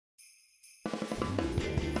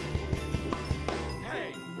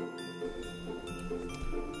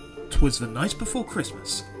'Twas the night before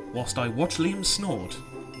Christmas, whilst I watched Liam snored,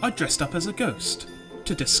 I dressed up as a ghost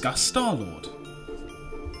to discuss Star-Lord.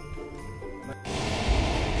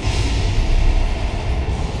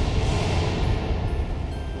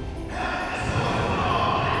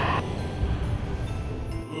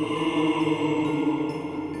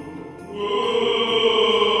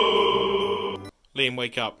 Liam,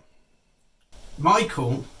 wake up.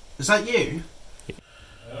 Michael, is that you?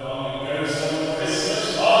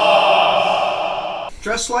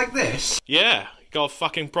 Dressed like this? Yeah, you got a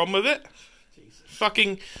fucking problem with it? Jesus.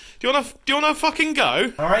 Fucking, do you wanna fucking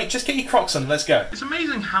go? Alright, just get your Crocs on, let's go. It's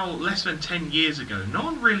amazing how less than 10 years ago, no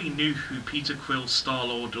one really knew who Peter Quill,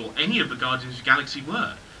 Star-Lord, or any of the Guardians of the Galaxy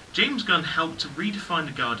were. James Gunn helped to redefine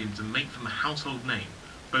the Guardians and make them a household name.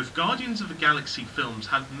 Both Guardians of the Galaxy films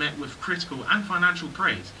have met with critical and financial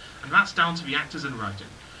praise, and that's down to the actors and writing.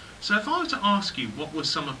 So if I were to ask you what were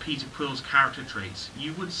some of Peter Quill's character traits,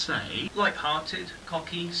 you would say... light-hearted,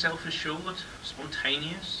 cocky, self-assured,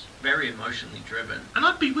 spontaneous, very emotionally driven. And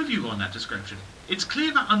I'd be with you on that description. It's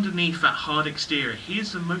clear that underneath that hard exterior, he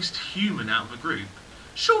is the most human out of the group.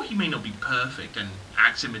 Sure, he may not be perfect and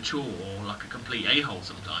acts immature or like a complete a-hole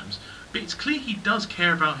sometimes, but it's clear he does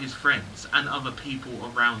care about his friends and other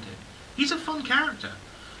people around him. He's a fun character.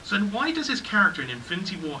 So then why does his character in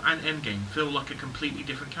Infinity War and Endgame feel like a completely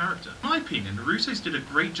different character? In my opinion, the Russos did a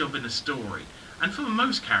great job in the story, and for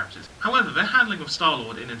most characters. However, their handling of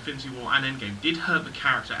Star-Lord in Infinity War and Endgame did hurt the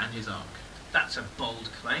character and his arc. That's a bold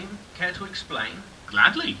claim. Care to explain?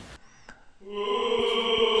 Gladly.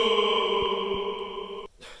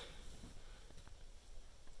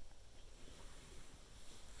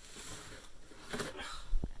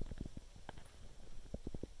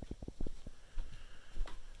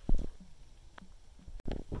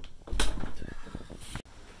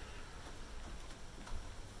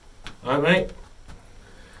 Alright, mate.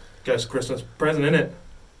 Ghost Christmas present, innit?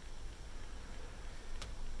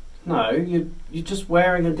 No, you're just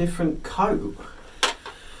wearing a different coat.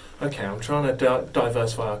 Okay, I'm trying to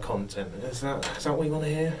diversify our content. Is that what you want to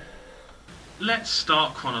hear? Let's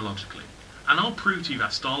start chronologically, and I'll prove to you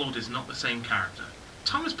that Star-Lord is not the same character.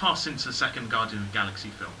 Time has passed since the second Guardian of the Galaxy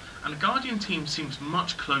film, and the Guardian team seems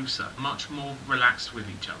much closer, much more relaxed with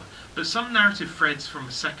each other. But some narrative threads from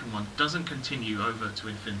the second one doesn't continue over to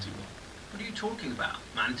Infinity War. What are you talking about?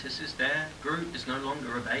 Mantis is there, Groot is no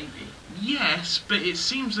longer a baby. Yes, but it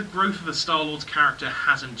seems the growth of the Star-Lord's character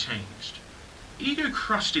hasn't changed. Ego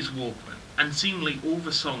crushed his Walkman, and seemingly all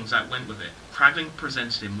the songs that went with it. Kraglin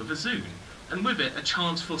presented him with a Zune, and with it a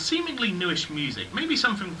chance for seemingly newish music, maybe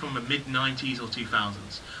something from the mid-90s or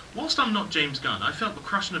 2000s. Whilst I'm not James Gunn, I felt the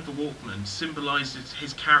crushing of the Walkman symbolised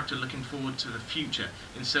his character looking forward to the future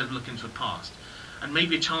instead of looking to the past, and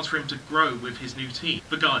maybe a chance for him to grow with his new team,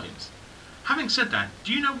 the Guardians. Having said that,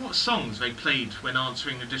 do you know what songs they played when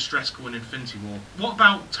answering the distress call in Infinity War? What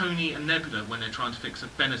about Tony and Nebula when they're trying to fix a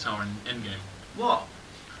Benatar in Endgame? What?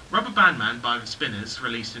 Rubber Band Man by the Spinners,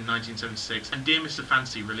 released in 1976, and Dear Mr.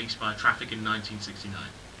 Fancy, released by Traffic in 1969.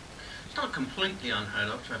 It's not completely unheard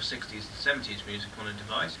of to have 60s and 70s music on a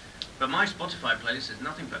device, but my Spotify playlist is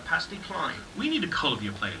nothing but Pasty Klein. We need a cull of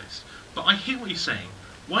your playlist, but I hear what you're saying.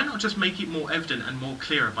 Why not just make it more evident and more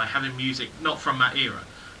clearer by having music not from that era?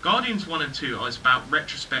 Guardians 1 and 2 is about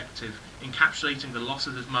retrospective, encapsulating the loss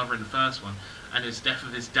of his mother in the first one and his death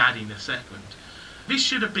of his daddy in the second. This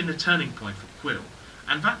should have been the turning point for Quill,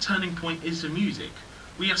 and that turning point is the music.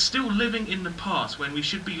 We are still living in the past when we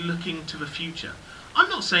should be looking to the future. I'm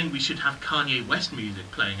not saying we should have Kanye West music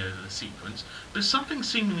playing over the sequence, but something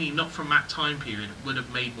seemingly not from that time period would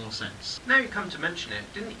have made more sense. Now you come to mention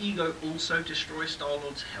it, didn't Ego also destroy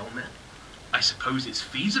Star-Lord's helmet? I suppose it's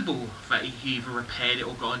feasible that he either repaired it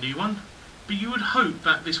or got a new one, but you would hope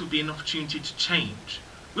that this would be an opportunity to change.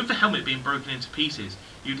 With the helmet being broken into pieces,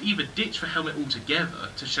 you'd either ditch the helmet altogether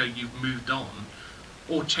to show you've moved on,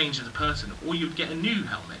 or change as a person, or you'd get a new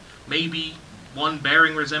helmet. Maybe one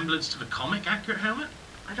bearing resemblance to the comic accurate helmet?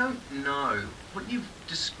 I don't know. What you've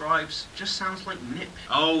described just sounds like nip.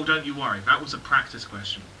 Oh, don't you worry, that was a practice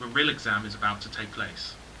question. The real exam is about to take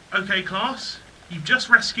place. Okay, class, you've just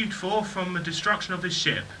rescued Thor from the destruction of his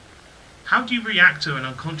ship. How do you react to an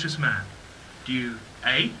unconscious man? Do you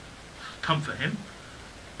A, comfort him,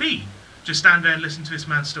 B, just stand there and listen to this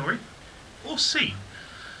man's story, or C,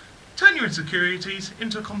 turn your insecurities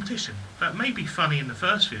into a competition that may be funny in the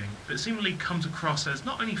first viewing, but seemingly comes across as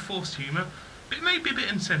not only forced humour, but it may be a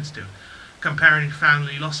bit insensitive, comparing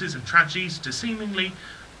family losses and tragedies to seemingly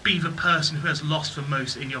be the person who has lost the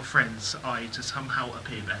most in your friend's eye to somehow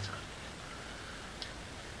appear better.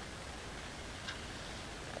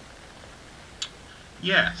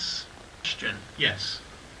 Yes. Question. Yes.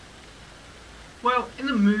 Well, in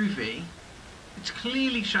the movie, it's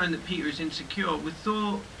clearly shown that Peter is insecure. With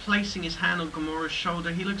Thor placing his hand on Gamora's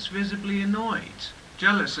shoulder, he looks visibly annoyed,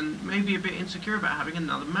 jealous, and maybe a bit insecure about having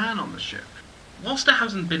another man on the ship. Whilst there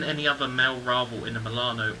hasn't been any other male rival in the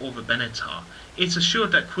Milano or the Benatar, it's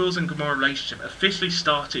assured that Quill's and Gamora relationship officially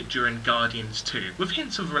started during Guardians 2, with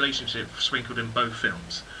hints of relationship sprinkled in both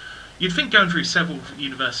films. You'd think going through several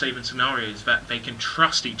universe-saving scenarios that they can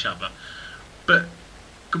trust each other, but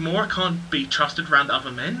Gamora can't be trusted around other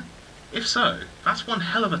men? If so, that's one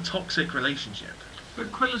hell of a toxic relationship.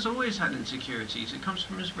 But Quill has always had insecurities. It comes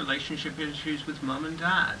from his relationship issues with Mum and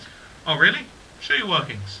Dad. Oh really? Show your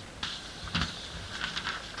workings.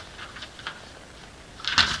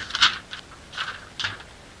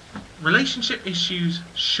 Relationship issues,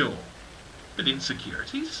 sure. But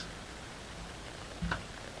insecurities?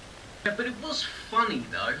 Yeah, but it was funny,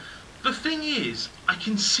 though. The thing is, I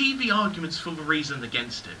can see the arguments for the reason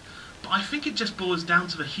against it, but I think it just boils down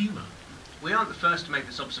to the humour. We aren't the first to make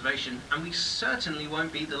this observation, and we certainly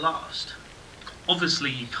won't be the last. Obviously,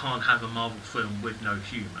 you can't have a Marvel film with no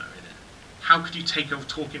humour in it. How could you take a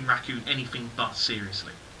talking raccoon anything but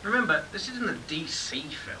seriously? Remember, this isn't a DC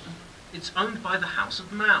film. It's owned by the House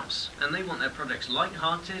of Mouse, and they want their projects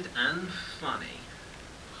light-hearted and funny.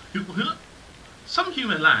 Some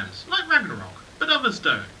humour lands, like Ragnarok, but others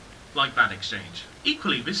don't, like Bad Exchange.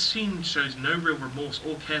 Equally, this scene shows no real remorse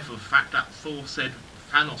or care for the fact that Thor said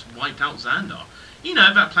Thanos wiped out Xandar. You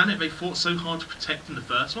know, that planet they fought so hard to protect in the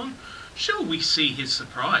first one? Sure, we see his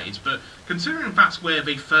surprise, but considering that's where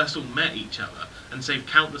they first all met each other and saved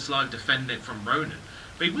countless lives defending it from Ronan,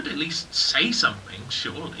 they would at least say something,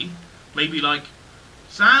 surely. Maybe like,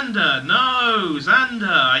 Xander, no,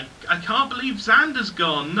 Xander, I can't believe Xander's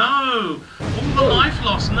gone, no, all the life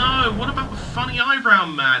lost, no, what about the funny eyebrow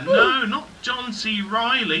man, no, not John C.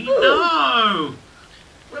 Reilly, no!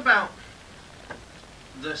 What about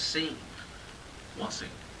the scene? What scene?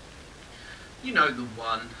 You know, the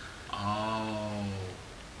one. Oh,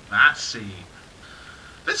 that scene.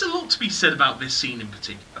 There's a lot to be said about this scene in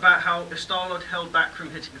particular. About how if Star-Lord held back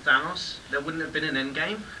from hitting Thanos, there wouldn't have been an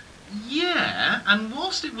endgame? Yeah, and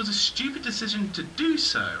whilst it was a stupid decision to do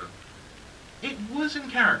so, it was in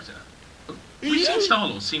character. We've seen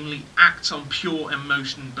Star-Lord seemingly act on pure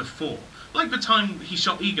emotion before, like the time he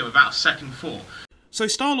shot Ego without a second thought. So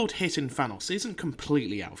Star-Lord hitting Thanos isn't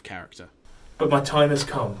completely out of character. But my time has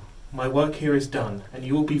come. My work here is done, and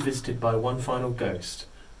you will be visited by one final ghost.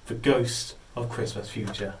 The ghost of Christmas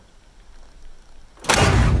future.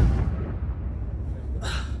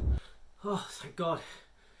 Oh, thank God.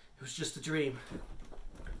 It was just a dream.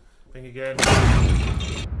 Think again.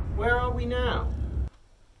 Where are we now?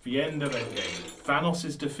 The end of Endgame. Thanos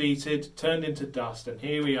is defeated, turned into dust, and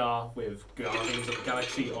here we are with Guardians of the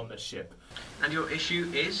Galaxy on the ship. And your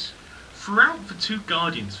issue is? Throughout the two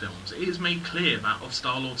Guardians films, it is made clear that of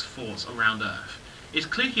Star-Lord's thoughts around Earth. It's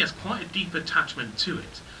clear he has quite a deep attachment to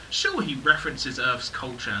it. Sure, he references Earth's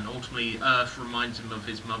culture and ultimately Earth reminds him of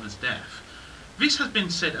his mother's death. This has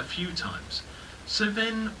been said a few times. So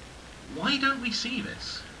then, why don't we see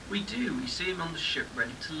this? We do. We see him on the ship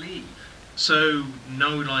ready to leave. So,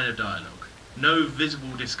 no line of dialogue, no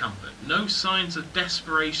visible discomfort, no signs of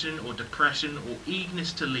desperation or depression or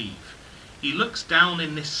eagerness to leave. He looks down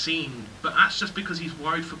in this scene, but that's just because he's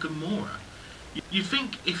worried for Gamora. You'd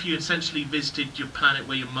think if you essentially visited your planet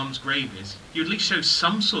where your mum's grave is, you'd at least show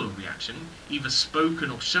some sort of reaction, either spoken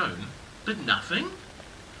or shown, but nothing?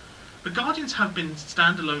 The Guardians have been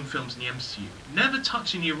standalone films in the MCU, never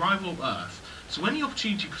touching the arrival of Earth, so when the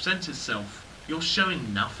opportunity presents itself, you're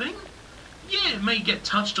showing nothing? Yeah, it may get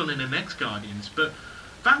touched on in the next Guardians, but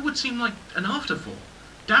that would seem like an afterthought.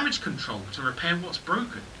 Damage control to repair what's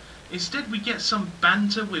broken. Instead we get some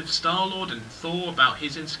banter with Star-Lord and Thor about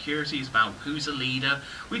his insecurities about who's a leader,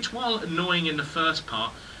 which while annoying in the first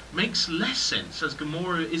part, makes less sense as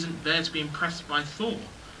Gamora isn't there to be impressed by Thor.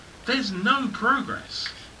 There's no progress.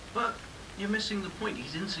 But you're missing the point.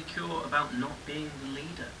 He's insecure about not being the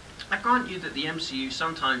leader. I grant you that the MCU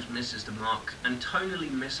sometimes misses the mark and totally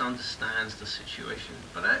misunderstands the situation,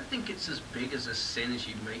 but I don't think it's as big as a sin as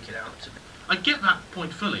you make it out to be. I get that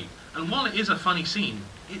point fully, and while it is a funny scene,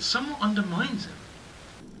 it somewhat undermines him.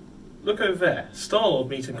 Look over there. Star-Lord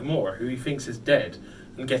meeting Gamora, who he thinks is dead,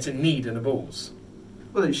 and getting kneed in the balls.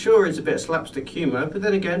 Well, it sure is a bit of slapstick humour, but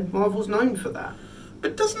then again, Marvel's known for that.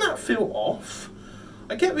 But doesn't that feel off?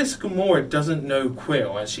 I get this Gamora doesn't know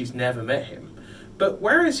Quill as she's never met him, but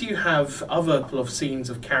whereas you have other couple of scenes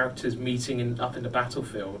of characters meeting up in the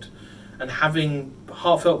battlefield and having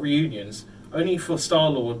heartfelt reunions, only for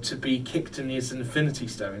Star-Lord to be kicked in his Infinity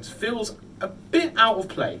Stones feels a bit out of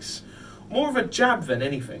place. More of a jab than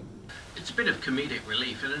anything. It's a bit of comedic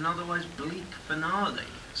relief in an otherwise bleak finale.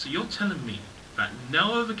 So you're telling me that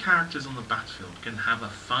no other characters on the battlefield can have a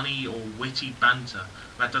funny or witty banter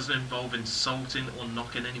that doesn't involve insulting or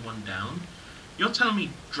knocking anyone down? You're telling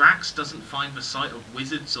me Drax doesn't find the sight of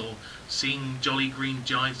wizards or seeing jolly green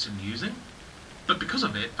giants amusing? But because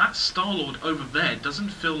of it, that Star-Lord over there doesn't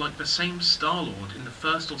feel like the same Star-Lord in the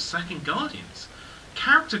first or second Guardians.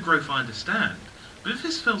 Character growth I understand, but if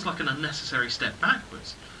this feels like an unnecessary step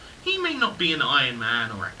backwards, he may not be an Iron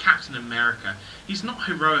Man or a Captain America, he's not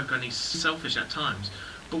heroic and he's selfish at times,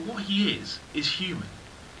 but what he is human.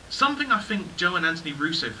 Something I think Joe and Anthony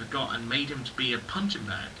Russo forgot and made him to be a punching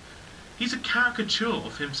bag. He's a caricature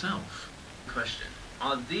of himself. Question.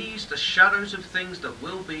 Are these the shadows of things that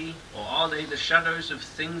will be, or are they the shadows of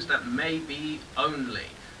things that may be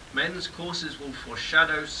only? Men's courses will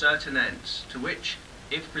foreshadow certain ends, to which,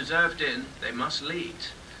 if preserved in, they must lead.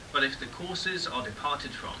 But if the courses are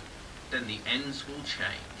departed from, then the ends will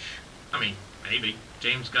change. I mean, maybe.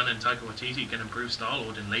 James Gunn and Taika Waititi can improve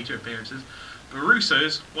Star-Lord in later appearances, but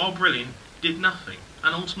Russo's, while brilliant, did nothing,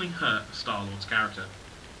 and ultimately hurt Star-Lord's character.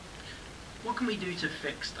 What can we do to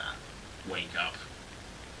fix that? Wake up.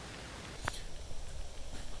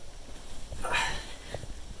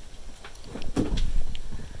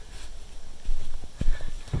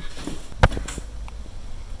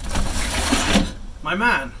 My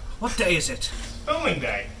man, what day is it? Filming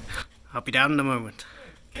day. I'll be down in a moment.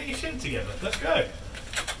 Get your shit together. Let's go.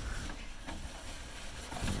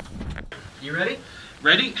 You ready?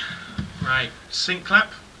 Ready? Right. Sync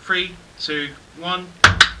clap. 3, 2, 1.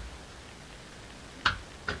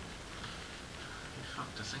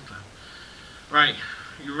 Fuck the sync clap. Right.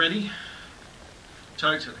 You ready?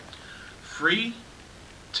 Totally. 3,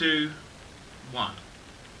 2, 1.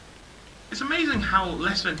 It's amazing how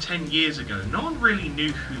less than 10 years ago, no one really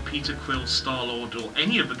knew who Peter Quill, Star-Lord, or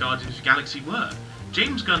any of the Guardians of the Galaxy were.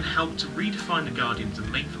 James Gunn helped to redefine the Guardians and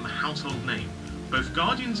make them a household name. Both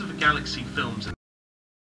Guardians of the Galaxy films and